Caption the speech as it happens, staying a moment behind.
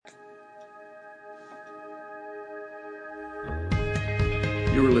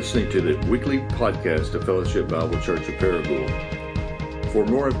You are listening to the weekly podcast of Fellowship Bible Church of Paragould. For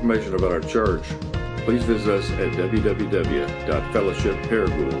more information about our church, please visit us at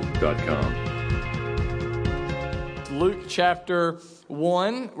www.fellowshipparagould.com. Luke chapter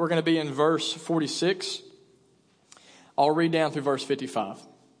 1, we're going to be in verse 46. I'll read down through verse 55.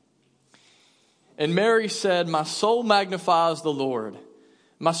 And Mary said, "My soul magnifies the Lord.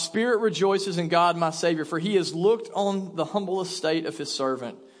 My spirit rejoices in God my Savior, for he has looked on the humble estate of his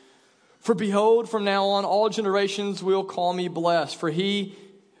servant. For behold, from now on all generations will call me blessed. For he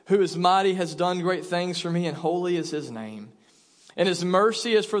who is mighty has done great things for me, and holy is his name. And his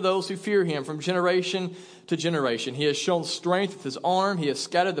mercy is for those who fear him from generation to generation. He has shown strength with his arm. He has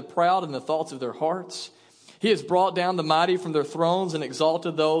scattered the proud in the thoughts of their hearts. He has brought down the mighty from their thrones and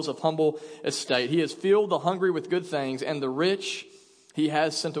exalted those of humble estate. He has filled the hungry with good things, and the rich he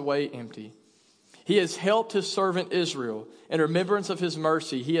has sent away empty. He has helped his servant Israel in remembrance of his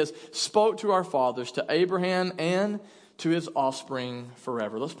mercy. He has spoke to our fathers, to Abraham, and to his offspring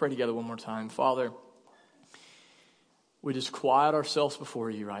forever." Let's pray together one more time. Father, we just quiet ourselves before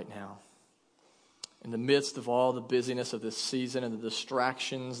you right now. In the midst of all the busyness of this season and the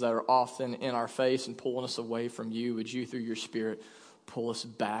distractions that are often in our face and pulling us away from you, would you, through your Spirit, pull us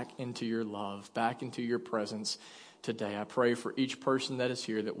back into your love, back into your presence today. I pray for each person that is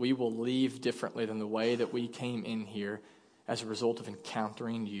here that we will leave differently than the way that we came in here as a result of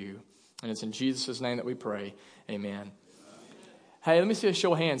encountering you. And it's in Jesus' name that we pray. Amen. Hey, let me see a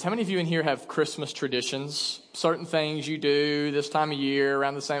show of hands. How many of you in here have Christmas traditions? Certain things you do this time of year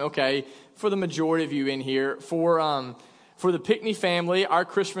around the same. Okay, for the majority of you in here, for the Pickney family, our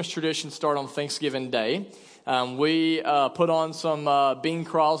Christmas traditions start on Thanksgiving Day. We put on some Bing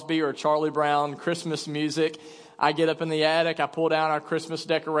Crosby or Charlie Brown Christmas music. I get up in the attic, I pull down our Christmas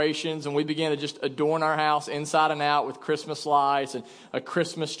decorations, and we begin to just adorn our house inside and out with Christmas lights and a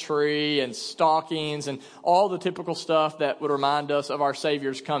Christmas tree and stockings and all the typical stuff that would remind us of our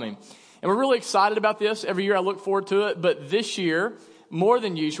Savior's coming. And we're really excited about this. Every year I look forward to it, but this year, more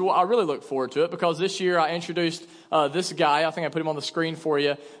than usual, I really look forward to it because this year I introduced this guy. I think I put him on the screen for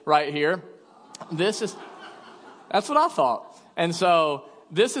you right here. That's what I thought. And so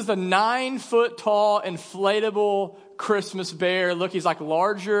this is a 9-foot tall inflatable Christmas bear. Look, he's like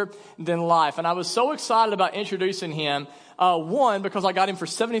larger than life. And I was so excited about introducing him. One, because I got him for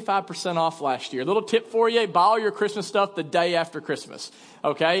 75% off last year. Little tip for you, buy all your Christmas stuff the day after Christmas.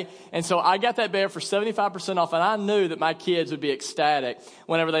 Okay? And so I got that bear for 75% off, and I knew that my kids would be ecstatic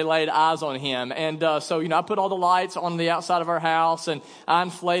whenever they laid eyes on him. And so I put all the lights on the outside of our house, and I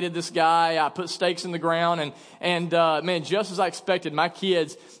inflated this guy. I put stakes in the ground, and man, just as I expected, my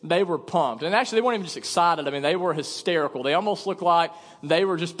kids, they were pumped. And actually, they weren't even just excited. I mean, they were hysterical. They almost looked like they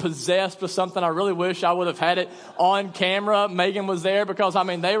were just possessed with something. I really wish I would have had it on camera. Megan was there because,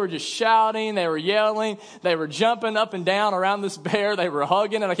 they were just shouting. They were yelling. They were jumping up and down around this bear. They were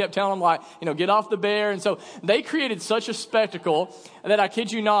hugging, and I kept telling them, get off the bear. And so they created such a spectacle that, I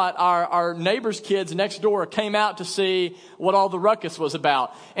kid you not, our neighbor's kids next door came out to see what all the ruckus was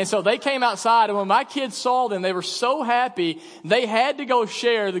about. And so they came outside, and when my kids saw them, they were so happy, they had to go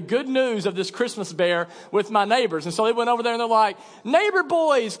share the good news of this Christmas bear with my neighbors. And so they went over there, and they're like, "Neighbor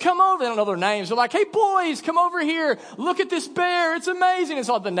boys, come over." They don't know their names. They're like, "Hey, boys, come over here. Look at this bear. It's amazing." And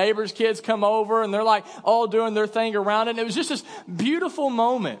so the neighbors' kids come over, and they're like all doing their thing around it. And it was just this beautiful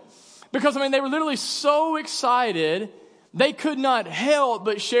moment because, they were literally so excited. They could not help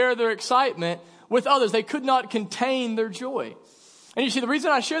but share their excitement with others. They could not contain their joy. And you see, the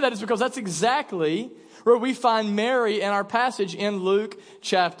reason I share that is because that's exactly where we find Mary in our passage in Luke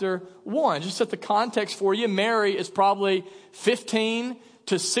chapter 1. Just set the context for you. Mary is probably 15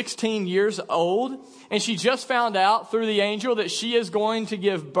 to 16 years old, and she just found out through the angel that she is going to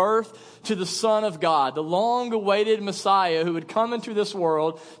give birth to the Son of God, the long-awaited Messiah who would come into this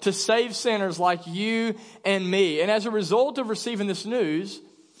world to save sinners like you and me. And as a result of receiving this news,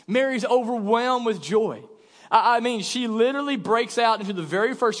 Mary's overwhelmed with joy. She literally breaks out into the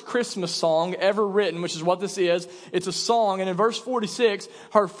very first Christmas song ever written, which is what this is. It's a song, and in verse 46,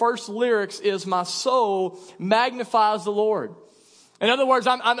 her first lyrics is, "My soul magnifies the Lord." In other words,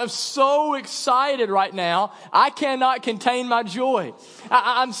 I'm so excited right now, I cannot contain my joy.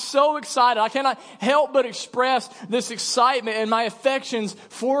 I'm so excited. I cannot help but express this excitement and my affections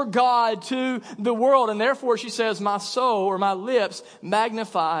for God to the world. And therefore, she says, "My soul," or my lips,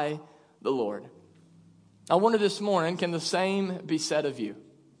 "magnify the Lord." I wonder this morning, can the same be said of you?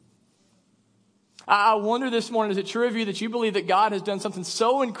 I wonder this morning, is it true of you that you believe that God has done something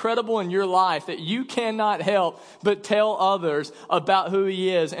so incredible in your life that you cannot help but tell others about who he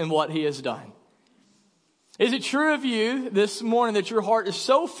is and what he has done? Is it true of you this morning that your heart is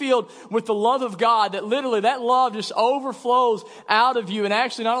so filled with the love of God that literally that love just overflows out of you and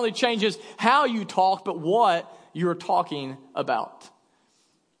actually not only changes how you talk, but what you're talking about?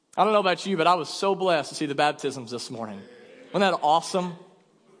 I don't know about you, but I was so blessed to see the baptisms this morning. Wasn't that awesome?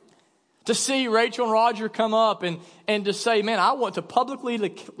 To see Rachel and Roger come up and to say, man, I want to publicly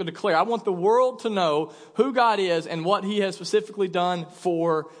declare, I want the world to know who God is and what he has specifically done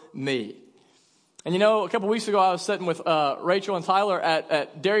for me. And you know, a couple weeks ago, I was sitting with Rachel and Tyler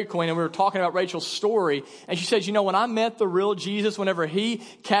at Dairy Queen, and we were talking about Rachel's story. And she said, you know, when I met the real Jesus, whenever he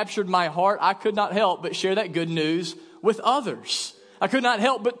captured my heart, I could not help but share that good news with others. I could not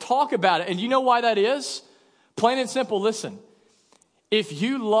help but talk about it. And you know why that is? Plain and simple, listen. If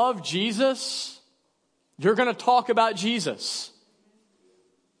you love Jesus, you're going to talk about Jesus.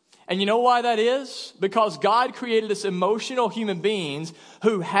 And you know why that is? Because God created us emotional human beings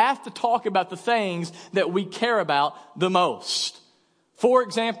who have to talk about the things that we care about the most. For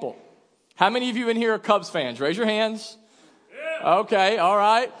example, how many of you in here are Cubs fans? Raise your hands. Okay, all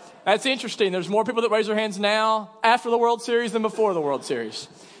right. That's interesting. There's more people that raise their hands now after the World Series than before the World Series.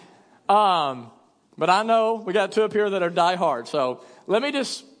 But I know we got two up here that are diehard. So let me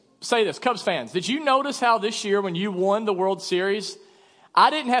just say this. Cubs fans, did you notice how this year when you won the World Series, I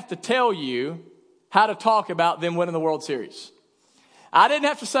didn't have to tell you how to talk about them winning the World Series. I didn't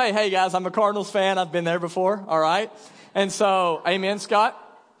have to say, hey guys, I'm a Cardinals fan. I've been there before. All right. And so, amen, Scott?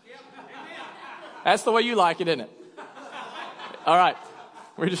 That's the way you like it, isn't it? All right.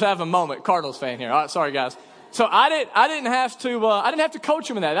 We just have a moment. Cardinals fan here. All right. Sorry, guys. So I didn't have to coach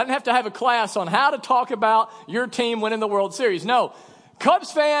them in that. I didn't have to have a class on how to talk about your team winning the World Series. No.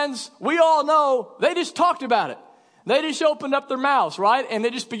 Cubs fans, we all know, they just talked about it. They just opened up their mouths, right? And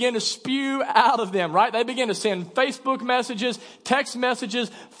they just began to spew out of them, right? They began to send Facebook messages, text messages,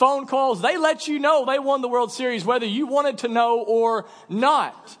 phone calls. They let you know they won the World Series, whether you wanted to know or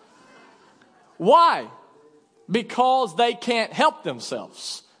not. Why? Because they can't help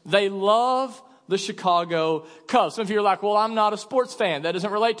themselves. They love the Chicago Cubs. Some of you are like, well, I'm not a sports fan. That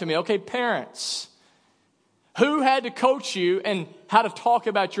doesn't relate to me. Okay, parents. Who had to coach you and how to talk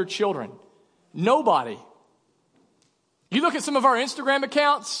about your children? Nobody. You look at some of our Instagram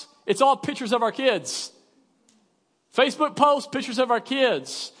accounts, it's all pictures of our kids. Facebook posts, pictures of our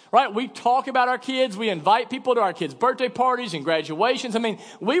kids, right? We talk about our kids. We invite people to our kids' birthday parties and graduations. I mean,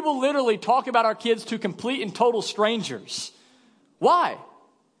 we will literally talk about our kids to complete and total strangers. Why?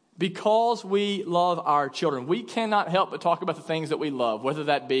 Because we love our children. We cannot help but talk about the things that we love, whether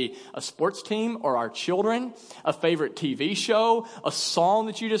that be a sports team or our children, a favorite TV show, a song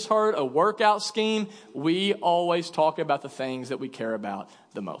that you just heard, a workout scheme. We always talk about the things that we care about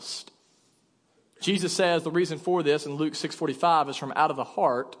the most. Jesus says the reason for this in Luke 6:45 is from out of the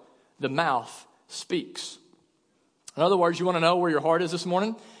heart, the mouth speaks. In other words, you want to know where your heart is this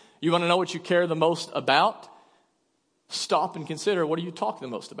morning? You want to know what you care the most about? Stop and consider, what are you talking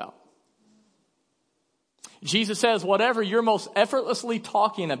the most about? Jesus says, whatever you're most effortlessly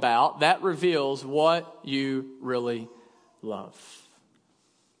talking about, that reveals what you really love.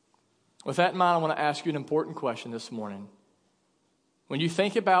 With that in mind, I want to ask you an important question this morning. When you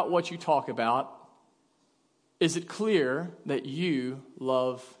think about what you talk about, is it clear that you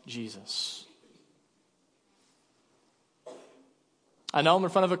love Jesus? I know I'm in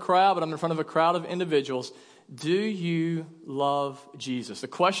front of a crowd, but I'm in front of a crowd of individuals. Do you love Jesus? The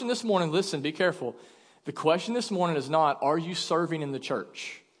question this morning, listen, be careful. The question this morning is not, are you serving in the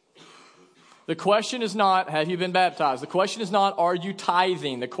church? The question is not, have you been baptized? The question is not, are you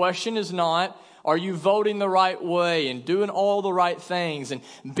tithing? The question is not, are you voting the right way and doing all the right things and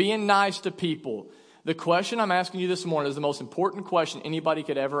being nice to people? The question I'm asking you this morning is the most important question anybody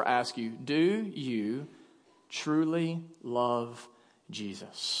could ever ask you. Do you truly love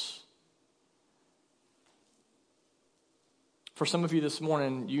Jesus? For some of you this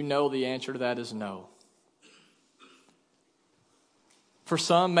morning, you know the answer to that is no. For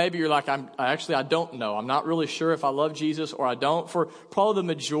some, maybe you're like, I don't know. I'm not really sure if I love Jesus or I don't. For probably the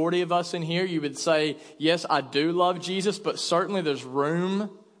majority of us in here, you would say, yes, I do love Jesus, but certainly there's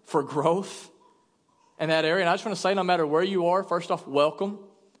room for growth in that area. And I just want to say, no matter where you are, first off, welcome.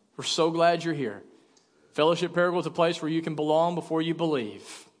 We're so glad you're here. Fellowship Paragould is a place where you can belong before you believe,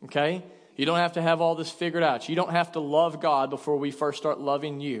 okay? You don't have to have all this figured out. You don't have to love God before we first start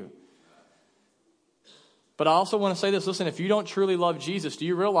loving you. But I also want to say this. Listen, if you don't truly love Jesus, do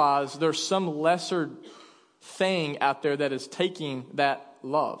you realize there's some lesser thing out there that is taking that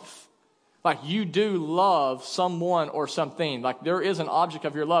love? Like you do love someone or something. Like there is an object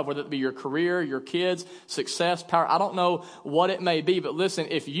of your love, whether it be your career, your kids, success, power. I don't know what it may be, but listen,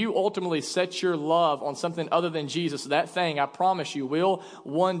 if you ultimately set your love on something other than Jesus, that thing, I promise you, will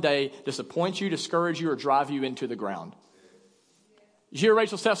one day disappoint you, discourage you, or drive you into the ground. You hear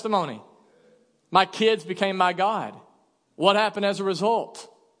Rachel's testimony? My kids became my God. What happened as a result?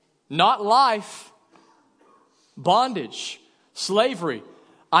 Not life, bondage, slavery.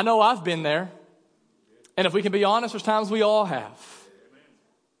 I know I've been there. And if we can be honest, there's times we all have.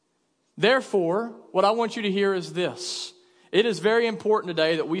 Therefore, what I want you to hear is this. It is very important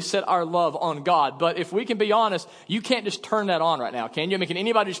today that we set our love on God. But if we can be honest, you can't just turn that on right now, can you? I mean, can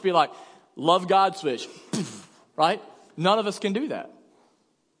anybody just be like, love God switch, right? None of us can do that.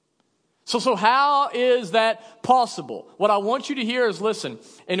 So how is that possible? What I want you to hear is, listen,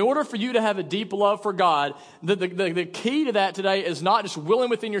 in order for you to have a deep love for God, the key to that today is not just willing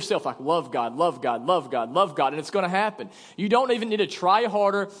within yourself, like love God, love God, love God, love God, and it's going to happen. You don't even need to try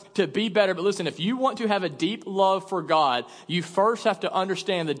harder to be better. But listen, if you want to have a deep love for God, you first have to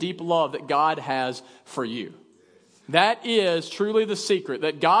understand the deep love that God has for you. That is truly the secret,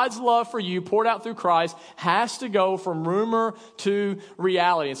 that God's love for you poured out through Christ has to go from rumor to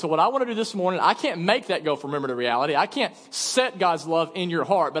reality. And so what I want to do this morning, I can't make that go from rumor to reality. I can't set God's love in your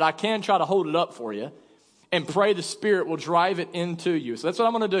heart, but I can try to hold it up for you and pray the Spirit will drive it into you. So that's what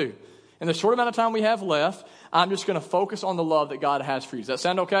I'm going to do. In the short amount of time we have left, I'm just going to focus on the love that God has for you. Does that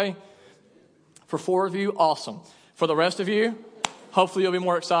sound okay? For 4 of you, awesome. For the rest of you, hopefully you'll be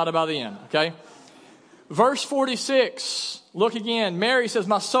more excited by the end, okay? Verse 46, look again. Mary says,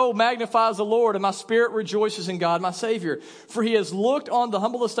 my soul magnifies the Lord, and my spirit rejoices in God, my Savior. For he has looked on the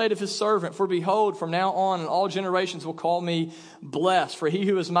humble estate of his servant. For behold, from now on, and all generations will call me blessed. For he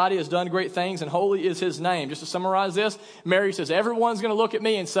who is mighty has done great things, and holy is his name. Just to summarize this, Mary says, everyone's going to look at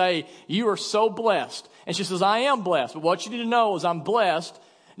me and say, you are so blessed. And she says, I am blessed. But what you need to know is I'm blessed,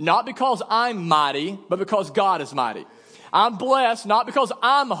 not because I'm mighty, but because God is mighty. I'm blessed not because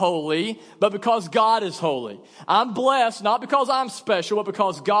I'm holy, but because God is holy. I'm blessed not because I'm special, but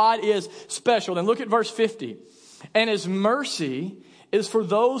because God is special. Then look at verse 50. And his mercy is for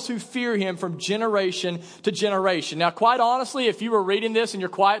those who fear him from generation to generation. Now, quite honestly, if you were reading this in your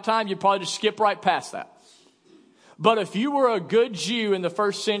quiet time, you'd probably just skip right past that. But if you were a good Jew in the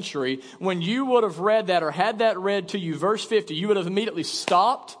first century, when you would have read that or had that read to you, verse 50, you would have immediately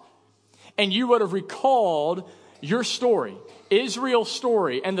stopped and you would have recalled your story, Israel's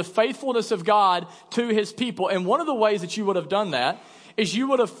story, and the faithfulness of God to his people. And one of the ways that you would have done that is you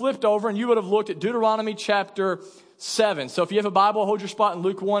would have flipped over and you would have looked at Deuteronomy chapter 7. So if you have a Bible, hold your spot in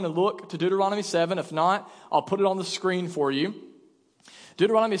Luke 1 and look to Deuteronomy 7. If not, I'll put it on the screen for you.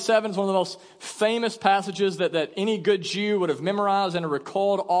 Deuteronomy 7 is one of the most famous passages that any good Jew would have memorized and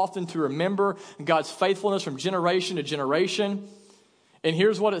recalled often to remember God's faithfulness from generation to generation. And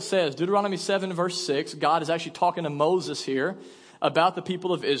here's what it says. Deuteronomy 7 verse 6. God is actually talking to Moses here about the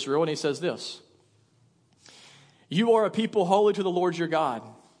people of Israel. And he says this. You are a people holy to the Lord your God.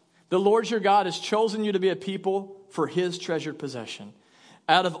 The Lord your God has chosen you to be a people for his treasured possession.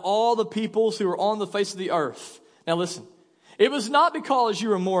 Out of all the peoples who are on the face of the earth. Now listen. It was not because you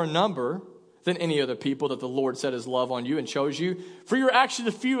were more in number than any other people that the Lord set his love on you and chose you. For you're actually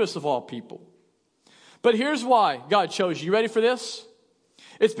the fewest of all people. But here's why God chose you. You ready for this?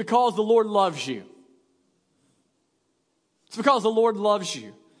 It's because the Lord loves you. It's because the Lord loves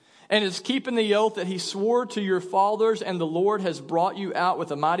you and is keeping the oath that he swore to your fathers, and the Lord has brought you out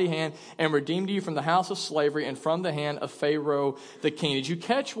with a mighty hand and redeemed you from the house of slavery and from the hand of Pharaoh the king. Did you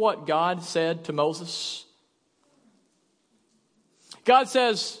catch what God said to Moses? God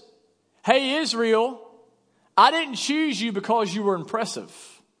says, hey, Israel, I didn't choose you because you were impressive.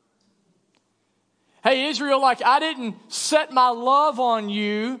 Hey, Israel, I didn't set my love on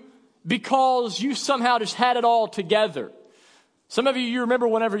you because you somehow just had it all together. Some of you remember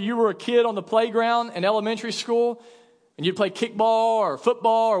whenever you were a kid on the playground in elementary school and you'd play kickball or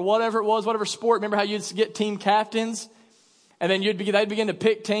football or whatever it was, whatever sport. Remember how you'd get team captains? And then they'd begin to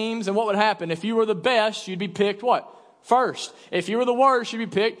pick teams. And what would happen? If you were the best, you'd be picked what? First. If you were the worst, you'd be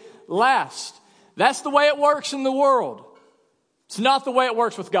picked last. That's the way it works in the world. It's not the way it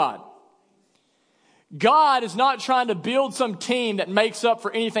works with God. God is not trying to build some team that makes up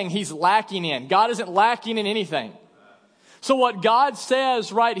for anything he's lacking in. God isn't lacking in anything. So what God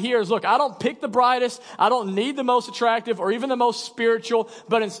says right here is, look, I don't pick the brightest. I don't need the most attractive or even the most spiritual.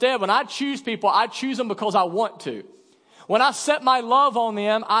 But instead, when I choose people, I choose them because I want to. When I set my love on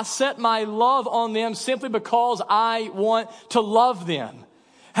them, I set my love on them simply because I want to love them.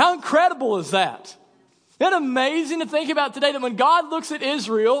 How incredible is that? Isn't it amazing to think about today that when God looks at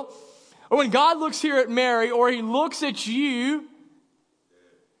Israel, Or when God looks here at Mary, or he looks at you,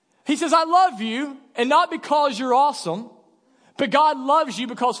 he says, I love you, and not because you're awesome, but God loves you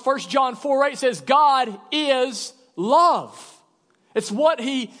because 1 John 4:8 says God is love. It's what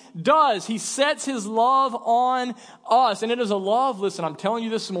he does. He sets his love on us. And it is a love, listen, I'm telling you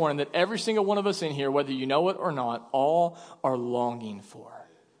this morning, that every single one of us in here, whether you know it or not, all are longing for.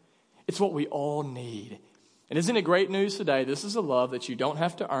 It's what we all need. And isn't it great news today? This is a love that you don't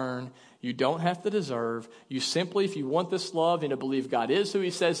have to earn. You don't have to deserve. You simply, if you want this love, need to believe God is who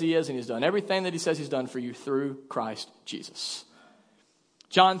he says he is, and he's done everything that he says he's done for you through Christ Jesus.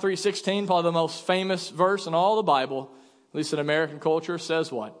 John 3:16, probably the most famous verse in all the Bible, at least in American culture, says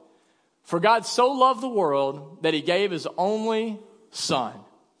what? For God so loved the world that he gave his only son.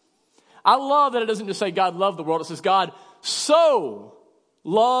 I love that it doesn't just say God loved the world. It says God so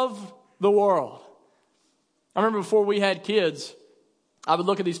loved the world. I remember before we had kids, I would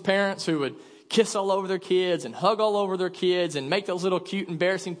look at these parents who would kiss all over their kids and hug all over their kids and make those little cute,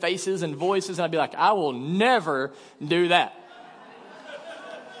 embarrassing faces and voices. And I'd be like, I will never do that.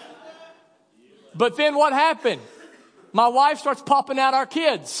 But then what happened? My wife starts popping out our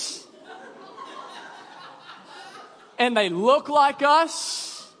kids. And they look like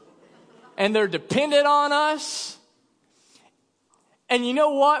us. And they're dependent on us. And you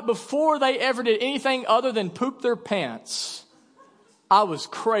know what? Before they ever did anything other than poop their pants, I was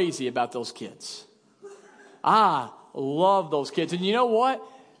crazy about those kids. I love those kids. And you know what?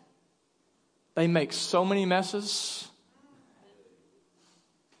 They make so many messes.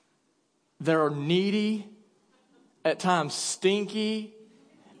 They're needy, at times stinky,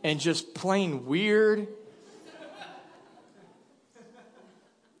 and just plain weird.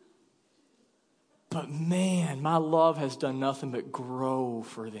 But man, my love has done nothing but grow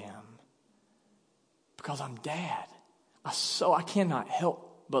for them. Because I'm dad. I cannot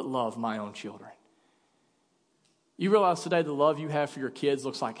help but love my own children. You realize today the love you have for your kids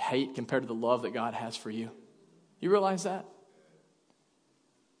looks like hate compared to the love that God has for you? You realize that?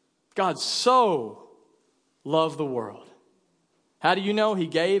 God so loved the world. How do you know? He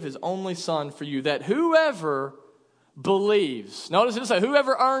gave his only son for you, that whoever believes, notice it say,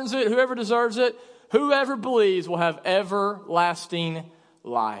 whoever earns it, whoever deserves it, whoever believes will have everlasting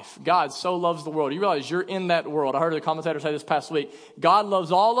life. God so loves the world. You realize you're in that world. I heard a commentator say this past week, God loves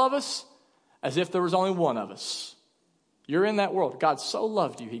all of us as if there was only one of us. You're in that world. God so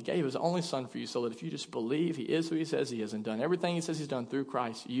loved you. He gave his only son for you so that if you just believe he is who he says he is and done everything he says he's done through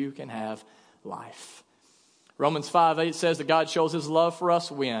Christ, you can have life. Romans 5:8 says that God shows his love for us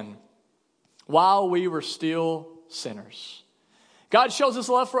when? While we were still sinners. God shows his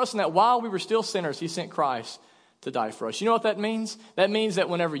love for us in that while we were still sinners, he sent Christ to die for us. You know what that means? That means that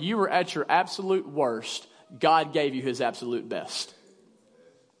whenever you were at your absolute worst, God gave you his absolute best.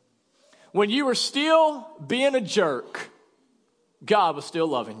 When you were still being a jerk, God was still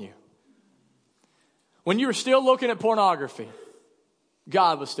loving you. When you were still looking at pornography,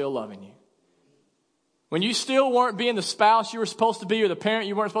 God was still loving you. When you still weren't being the spouse you were supposed to be or the parent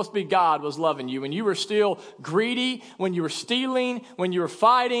you weren't supposed to be, God was loving you. When you were still greedy, when you were stealing, when you were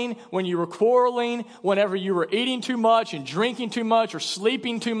fighting, when you were quarreling, whenever you were eating too much and drinking too much or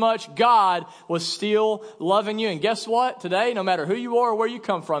sleeping too much, God was still loving you. And guess what? Today, no matter who you are or where you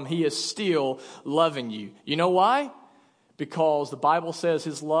come from, he is still loving you. You know why? Because the Bible says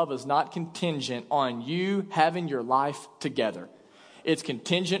his love is not contingent on you having your life together. It's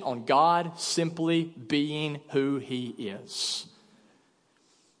contingent on God simply being who he is.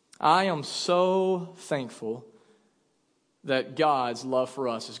 I am so thankful that God's love for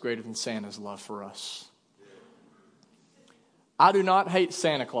us is greater than Santa's love for us. I do not hate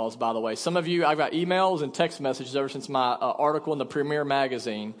Santa Claus, by the way. Some of you, I've got emails and text messages ever since my article in the Premier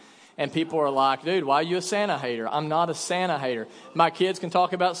magazine. And people are like, dude, why are you a Santa hater? I'm not a Santa hater. My kids can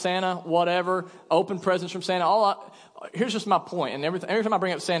talk about Santa, whatever, open presents from Santa. Here's just my point, and every time I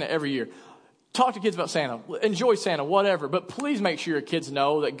bring up Santa every year, talk to kids about Santa, enjoy Santa, whatever, but please make sure your kids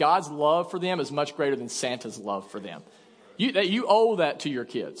know that God's love for them is much greater than Santa's love for them. You owe that to your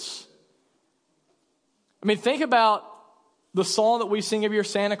kids. I mean, think about the song that we sing every year,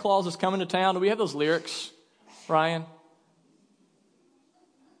 Santa Claus is Coming to Town. Do we have those lyrics, Ryan?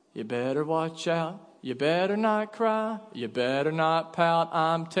 You better watch out. You better not cry. You better not pout.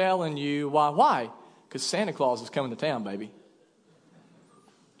 I'm telling you why. Why? Because Santa Claus is coming to town, baby.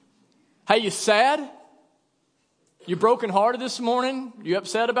 Hey, you sad? You brokenhearted this morning? You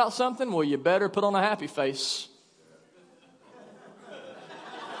upset about something? Well, you better put on a happy face.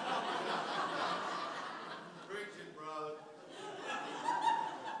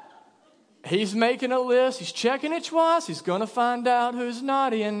 He's making a list. He's checking it twice. He's going to find out who's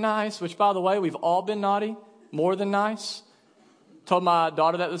naughty and nice, which, by the way, we've all been naughty, more than nice. Told my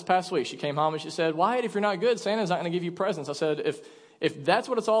daughter that this past week. She came home and she said, Wyatt, if you're not good, Santa's not going to give you presents. I said, if that's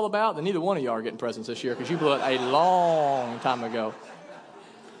what it's all about, then neither one of you are getting presents this year because you blew it a long time ago.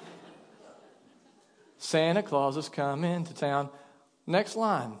 Santa Claus is coming to town. Next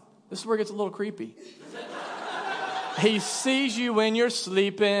line. This is where it gets a little creepy. He sees you when you're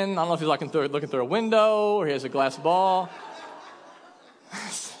sleeping. I don't know if he's looking through a window or he has a glass ball.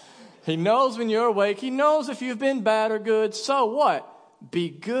 He knows when you're awake. He knows if you've been bad or good. So what? Be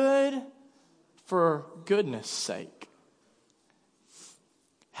good for goodness sake.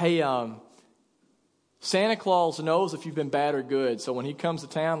 Hey, Santa Claus knows if you've been bad or good. So when he comes to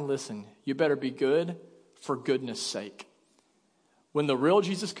town, listen, you better be good for goodness sake. When the real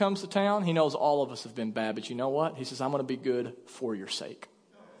Jesus comes to town, he knows all of us have been bad. But you know what? He says, I'm going to be good for your sake.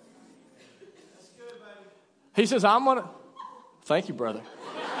 That's good, buddy. He says, I'm going to... Thank you, brother.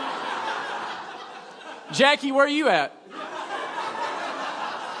 Jackie, where are you at?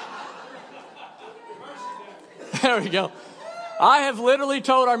 There we go. I have literally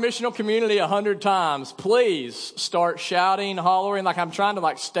told our missional community 100 times, please start shouting, hollering, like I'm trying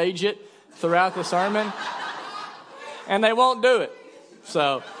to stage it throughout the sermon. And they won't do it.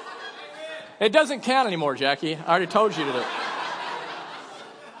 So, it doesn't count anymore, Jackie. I already told you to do it.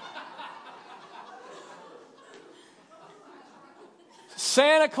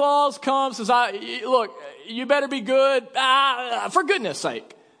 Santa Claus comes, says, look, you better be good for goodness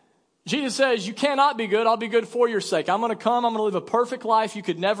sake. Jesus says, you cannot be good. I'll be good for your sake. I'm going to come. I'm going to live a perfect life you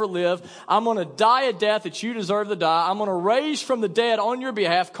could never live. I'm going to die a death that you deserve to die. I'm going to raise from the dead on your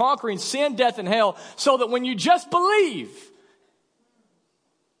behalf, conquering sin, death, and hell, so that when you just believe,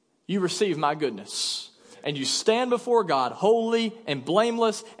 you receive my goodness. And you stand before God, holy and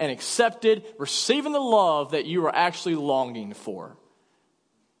blameless and accepted, receiving the love that you are actually longing for.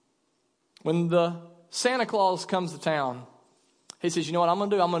 When the Santa Claus comes to town, he says, you know what I'm going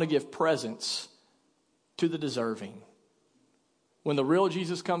to do? I'm going to give presents to the deserving. When the real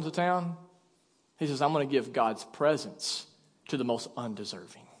Jesus comes to town, he says, I'm going to give God's presents to the most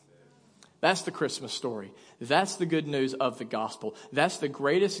undeserving. That's the Christmas story. That's the good news of the gospel. That's the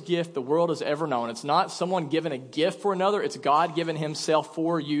greatest gift the world has ever known. It's not someone giving a gift for another. It's God giving himself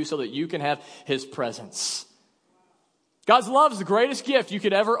for you so that you can have his presence. God's love is the greatest gift you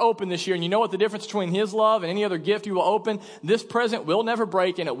could ever open this year. And you know what the difference between his love and any other gift you will open? This present will never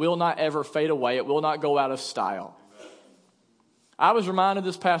break and it will not ever fade away. It will not go out of style. I was reminded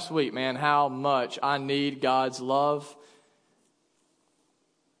this past week, man, how much I need God's love.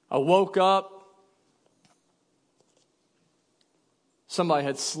 I woke up. Somebody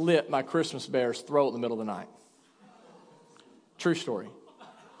had slit my Christmas bear's throat in the middle of the night. True story.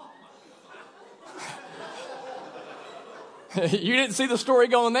 You didn't see the story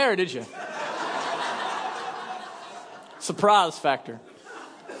going there, did you? Surprise factor.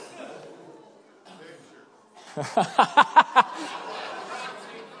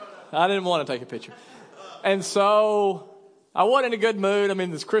 I didn't want to take a picture. And so I wasn't in a good mood. I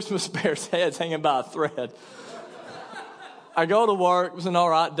mean, this Christmas bear's head's hanging by a thread. I go to work. It was an all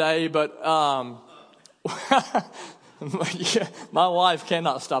right day, but my wife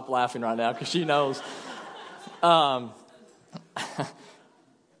cannot stop laughing right now because she knows.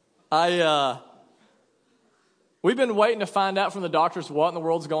 We've been waiting to find out from the doctors what in the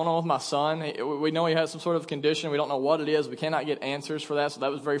world's going on with my son. We know he has some sort of condition. We don't know what it is. We cannot get answers for that, so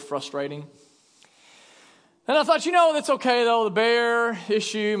that was very frustrating. And I thought, that's okay, though, the bear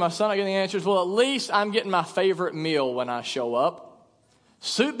issue, my son not getting the answers. Well, at least I'm getting my favorite meal when I show up.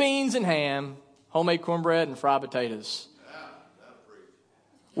 Soup, beans, and ham, homemade cornbread, and fried potatoes.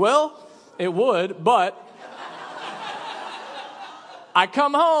 Well, it would, but I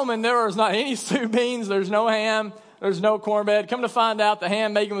come home and there was not any soup, beans, there's no ham, there's no cornbread. Come to find out the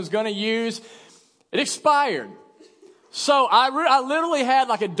ham Megan was going to use, it expired. So I literally had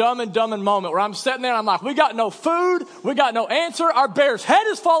like a Dumb and Dumber moment where I'm sitting there and I'm like, we got no food, we got no answer, our bear's head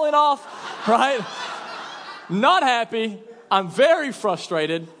is falling off, right? Not happy. I'm very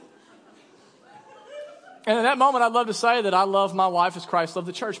frustrated. And in that moment, I'd love to say that I love my wife as Christ loved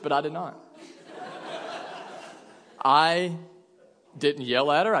the church, but I did not. I didn't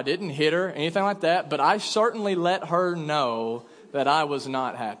yell at her. I didn't hit her, anything like that. But I certainly let her know that I was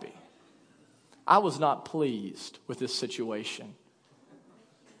not happy. I was not pleased with this situation.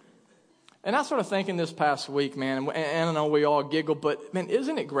 And I started thinking this past week, man, and I know we all giggle, but man,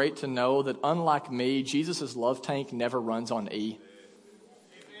 isn't it great to know that unlike me, Jesus' love tank never runs on E?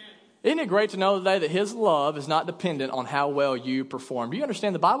 Isn't it great to know today that his love is not dependent on how well you perform? Do you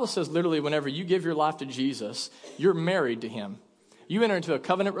understand? The Bible says literally whenever you give your life to Jesus, you're married to him. You enter into a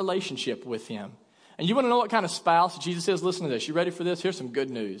covenant relationship with him. And you want to know what kind of spouse Jesus is? Listen to this. You ready for this? Here's some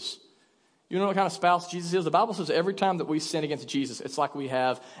good news. You know what kind of spouse Jesus is? The Bible says every time that we sin against Jesus, it's like we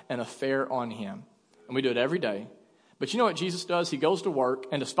have an affair on him. And we do it every day. But you know what Jesus does? He goes to work,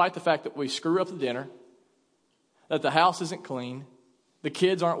 and despite the fact that we screw up the dinner, that the house isn't clean, the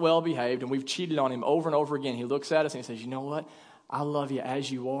kids aren't well behaved, and we've cheated on him over and over again, he looks at us and he says, you know what? I love you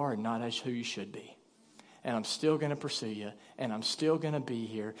as you are and not as who you should be. And I'm still going to pursue you, and I'm still going to be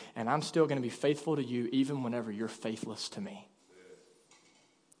here, and I'm still going to be faithful to you even whenever you're faithless to me.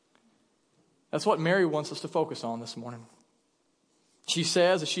 That's what Mary wants us to focus on this morning. She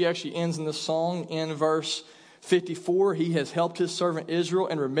says, as she actually ends in this song in verse 54, he has helped his servant Israel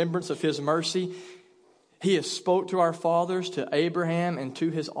in remembrance of his mercy. He has spoke to our fathers, to Abraham, and to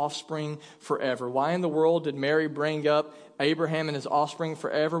his offspring forever. Why in the world did Mary bring up Abraham and his offspring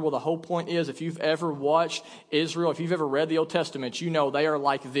forever? Well, the whole point is, if you've ever watched Israel, if you've ever read the Old Testament, you know they are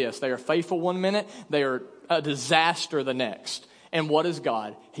like this. They are faithful one minute, they are a disaster the next. And what is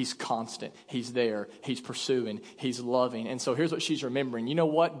God? He's constant. He's there. He's pursuing. He's loving. And so here's what she's remembering. You know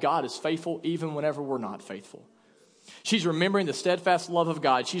what? God is faithful even whenever we're not faithful. She's remembering the steadfast love of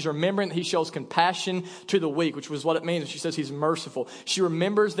God. She's remembering that he shows compassion to the weak, which was what it means when she says he's merciful. She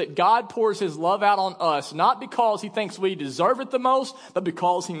remembers that God pours his love out on us, not because he thinks we deserve it the most, but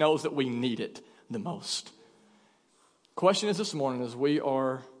because he knows that we need it the most. Question is this morning as we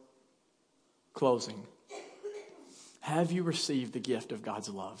are closing. Have you received the gift of God's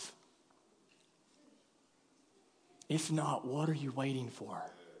love? If not, what are you waiting for?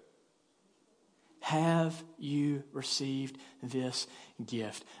 Have you received this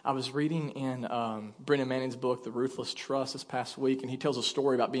gift? I was reading in Brennan Manning's book, The Ruthless Trust, this past week, and he tells a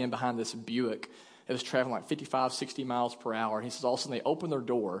story about being behind this Buick. It was traveling like 55, 60 miles per hour. And he says all of a sudden they open their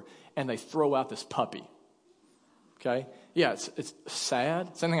door and they throw out this puppy. Okay? Yeah, it's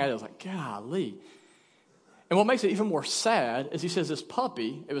sad. Same thing I did. I was like, golly. And what makes it even more sad is he says this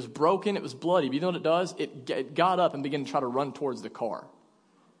puppy, it was broken, it was bloody. But you know what it does? It got up and began to try to run towards the car.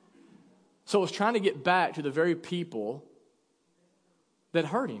 So it was trying to get back to the very people that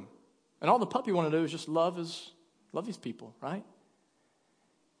hurt him. And all the puppy wanted to do is just love these people, right?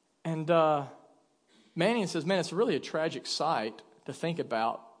 And Manning says, man, it's really a tragic sight to think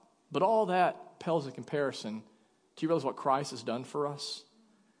about. But all that pales in comparison. Do you realize what Christ has done for us?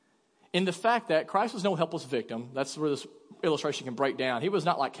 In the fact that Christ was no helpless victim. That's where this illustration can break down. He was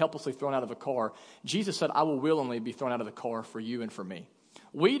not like helplessly thrown out of a car. Jesus said, I will willingly be thrown out of the car for you and for me.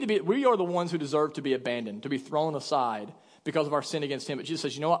 We are the ones who deserve to be abandoned, to be thrown aside because of our sin against him. But Jesus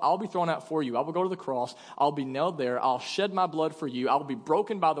says, you know what? I'll be thrown out for you. I will go to the cross. I'll be nailed there. I'll shed my blood for you. I will be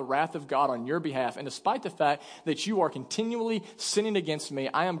broken by the wrath of God on your behalf. And despite the fact that you are continually sinning against me,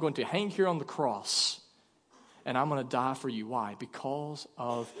 I am going to hang here on the cross. And I'm going to die for you. Why? Because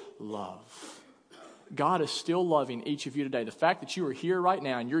of love. God is still loving each of you today. The fact that you are here right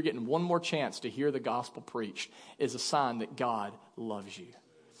now and you're getting one more chance to hear the gospel preached is a sign that God loves you.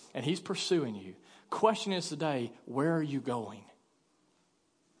 And he's pursuing you. Question is today, where are you going?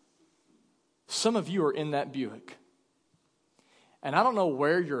 Some of you are in that Buick. And I don't know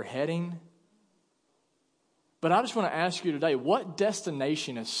where you're heading. But I just want to ask you today, what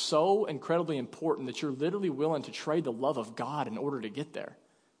destination is so incredibly important that you're literally willing to trade the love of God in order to get there?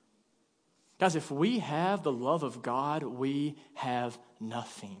 Guys, if we have the love of God, we have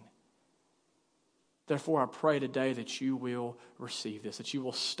nothing. Therefore, I pray today that you will receive this, that you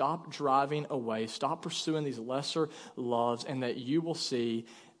will stop driving away, stop pursuing these lesser loves, and that you will see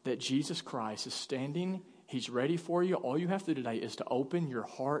that Jesus Christ is standing. He's ready for you. All you have to do today is to open your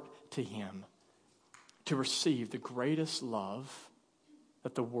heart to him, to receive the greatest love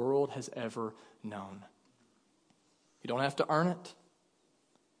that the world has ever known. You don't have to earn it.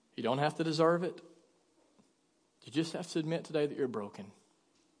 You don't have to deserve it. You just have to admit today that you're broken.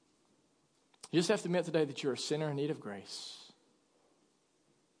 You just have to admit today that you're a sinner in need of grace.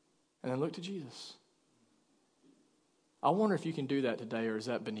 And then look to Jesus. I wonder if you can do that today, or is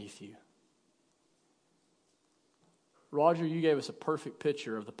that beneath you? Roger, you gave us a perfect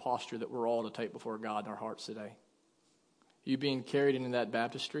picture of the posture that we're all to take before God in our hearts today. You being carried into that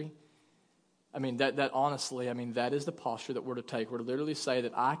baptistry. I mean, that honestly, that is the posture that we're to take. We're to literally say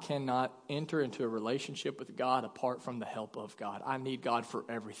that I cannot enter into a relationship with God apart from the help of God. I need God for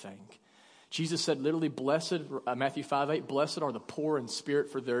everything. Jesus said literally, blessed, Matthew 5:8, blessed are the poor in spirit,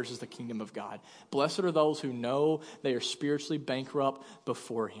 for theirs is the kingdom of God. Blessed are those who know they are spiritually bankrupt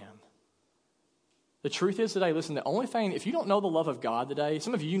before him. The truth is today, listen, the only thing, if you don't know the love of God today,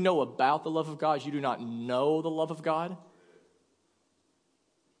 some of you know about the love of God, you do not know the love of God.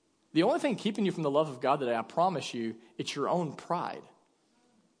 The only thing keeping you from the love of God today, I promise you, it's your own pride.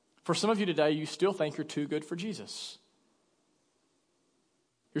 For some of you today, you still think you're too good for Jesus.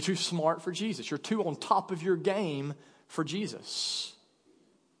 You're too smart for Jesus. You're too on top of your game for Jesus.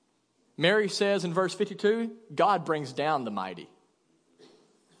 Mary says in verse 52, God brings down the mighty.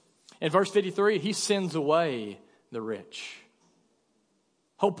 In verse 53, he sends away the rich.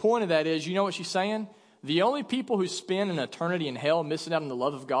 Whole point of that is, you know what she's saying? The only people who spend an eternity in hell missing out on the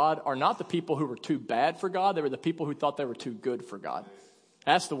love of God are not the people who were too bad for God. They were the people who thought they were too good for God.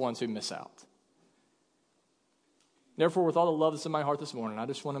 That's the ones who miss out. Therefore, with all the love that's in my heart this morning, I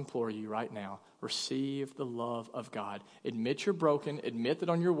just want to implore you right now, receive the love of God. Admit you're broken. Admit that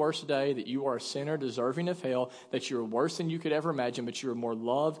on your worst day that you are a sinner deserving of hell, that you're worse than you could ever imagine, but you're more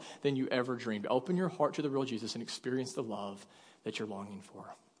loved than you ever dreamed. Open your heart to the real Jesus and experience the love that you're longing for.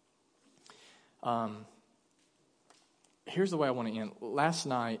 Here's the way I want to end. Last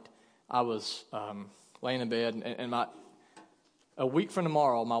night, I was laying in bed, and a week from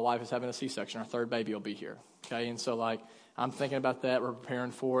tomorrow, my wife is having a C-section. Our third baby will be here. Okay, and so I'm thinking about that. We're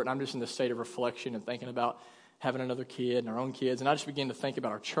preparing for it, and I'm just in this state of reflection and thinking about having another kid and our own kids. And I just begin to think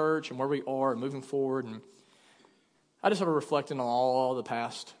about our church and where we are and moving forward. And I just started reflecting on all the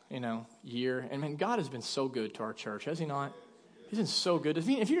past, year. And man, God has been so good to our church, has He not? He's been so good. If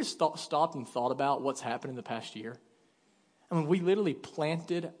you just stopped and thought about what's happened in the past year, I mean, we literally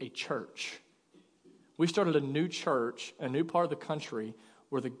planted a church. We started a new church, a new part of the country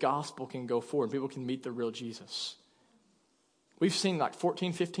where the gospel can go forward and people can meet the real Jesus. We've seen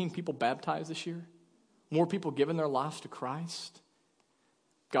 14, 15 people baptized this year. More people giving their lives to Christ.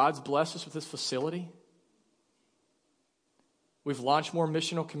 God's blessed us with this facility. We've launched more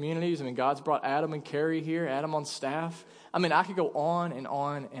missional communities. I mean, God's brought Adam and Carrie here, Adam on staff. I mean, I could go on and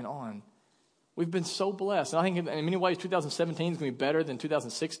on and on. We've been so blessed. And I think in many ways, 2017 is going to be better than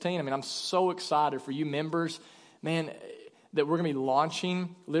 2016. I mean, I'm so excited for you members, man, that we're going to be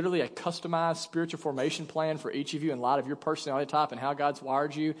launching literally a customized spiritual formation plan for each of you in light of your personality type and how God's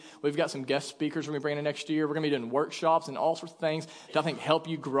wired you. We've got some guest speakers we're going to be bringing in next year. We're going to be doing workshops and all sorts of things to, I think, help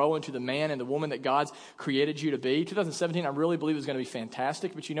you grow into the man and the woman that God's created you to be. 2017, I really believe is going to be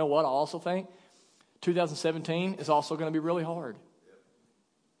fantastic. But you know what? I also think 2017 is also going to be really hard.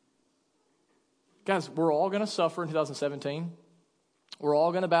 Guys, we're all going to suffer in 2017. We're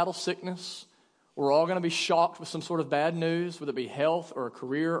all going to battle sickness. We're all going to be shocked with some sort of bad news, whether it be health or a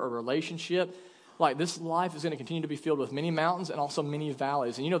career or a relationship. This life is going to continue to be filled with many mountains and also many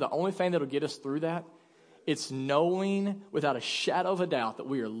valleys. And the only thing that will get us through that, it's knowing without a shadow of a doubt that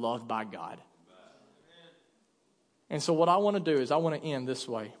we are loved by God. And so what I want to do is I want to end this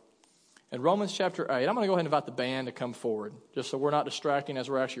way. In Romans chapter 8, I'm going to go ahead and invite the band to come forward, just so we're not distracting as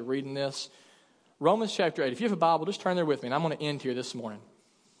we're actually reading this. Romans chapter 8. If you have a Bible, just turn there with me, and I'm going to end here this morning.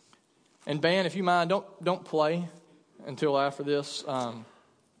 And band, if you mind, don't play until after this. I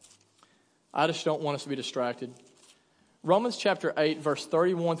just don't want us to be distracted. Romans chapter 8, verse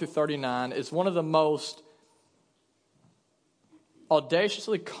 31 through 39 is one of the most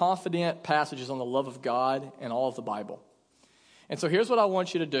audaciously confident passages on the love of God in all of the Bible. And so here's what I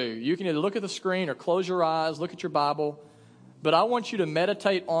want you to do. You can either look at the screen or close your eyes, look at your Bible. But I want you to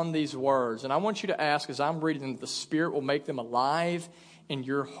meditate on these words. And I want you to ask, as I'm reading them, that the Spirit will make them alive in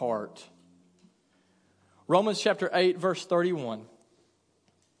your heart. Romans chapter 8, verse 31.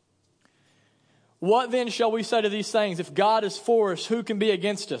 What then shall we say to these things? If God is for us, who can be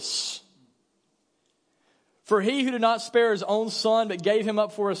against us? For he who did not spare his own son, but gave him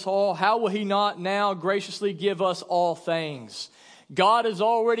up for us all, how will he not now graciously give us all things? God has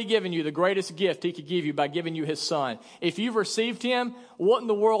already given you the greatest gift he could give you by giving you his son. If you've received him, what in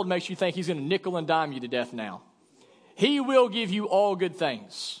the world makes you think he's going to nickel and dime you to death now? He will give you all good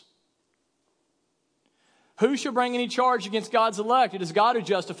things. Who shall bring any charge against God's elect? It is God who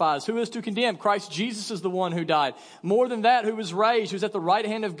justifies. Who is to condemn? Christ Jesus is the one who died. More than that, who was raised, who's at the right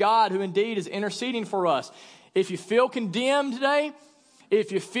hand of God, who indeed is interceding for us. If you feel condemned today,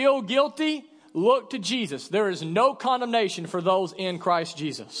 if you feel guilty, look to Jesus. There is no condemnation for those in Christ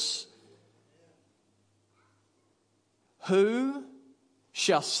Jesus. Who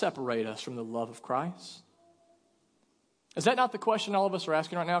shall separate us from the love of Christ? Is that not the question all of us are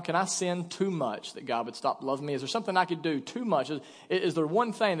asking right now? Can I sin too much that God would stop loving me? Is there something I could do too much? Is there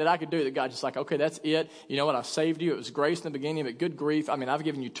one thing that I could do that God just okay, that's it. You know what? I saved you. It was grace in the beginning, but good grief. I mean, I've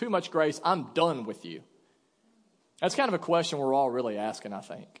given you too much grace. I'm done with you. That's kind of a question we're all really asking, I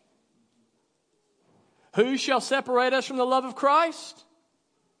think. Who shall separate us from the love of Christ?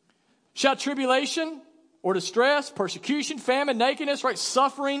 Shall tribulation or distress, persecution, famine, nakedness, right?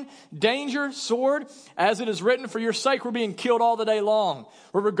 Suffering, danger, sword, as it is written, for your sake we're being killed all the day long.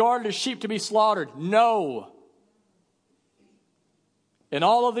 We're regarded as sheep to be slaughtered. No. In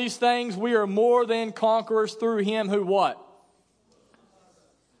all of these things, we are more than conquerors through him who what?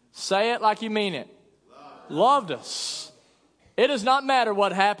 Say it like you mean it. Loved us. It does not matter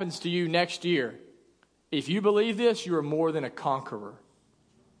what happens to you next year. If you believe this, you are more than a conqueror.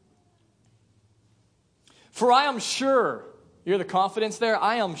 For I am sure, you hear the confidence there?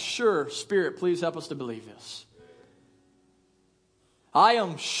 I am sure, Spirit, please help us to believe this. I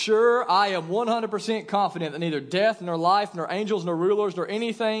am sure, I am 100% confident that neither death, nor life, nor angels, nor rulers, nor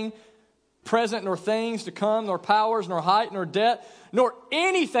anything present, nor things to come, nor powers, nor height, nor depth, nor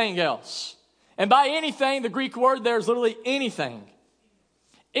anything else. And by anything, the Greek word there is literally anything.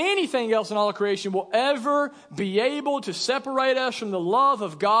 Anything else in all of creation will ever be able to separate us from the love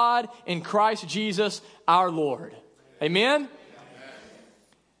of God in Christ Jesus our Lord. Amen?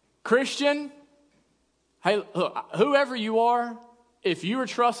 Christian, hey, look, whoever you are, if you are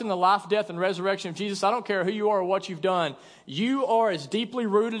trusting the life, death, and resurrection of Jesus, I don't care who you are or what you've done, you are as deeply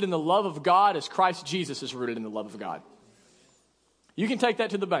rooted in the love of God as Christ Jesus is rooted in the love of God. You can take that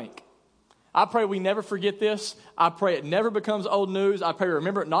to the bank. I pray we never forget this. I pray it never becomes old news. I pray we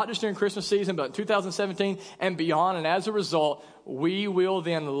remember it not just during Christmas season, but in 2017 and beyond. And as a result, we will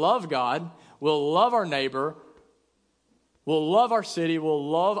then love God, we'll love our neighbor, we'll love our city, we'll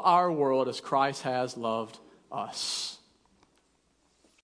love our world as Christ has loved us.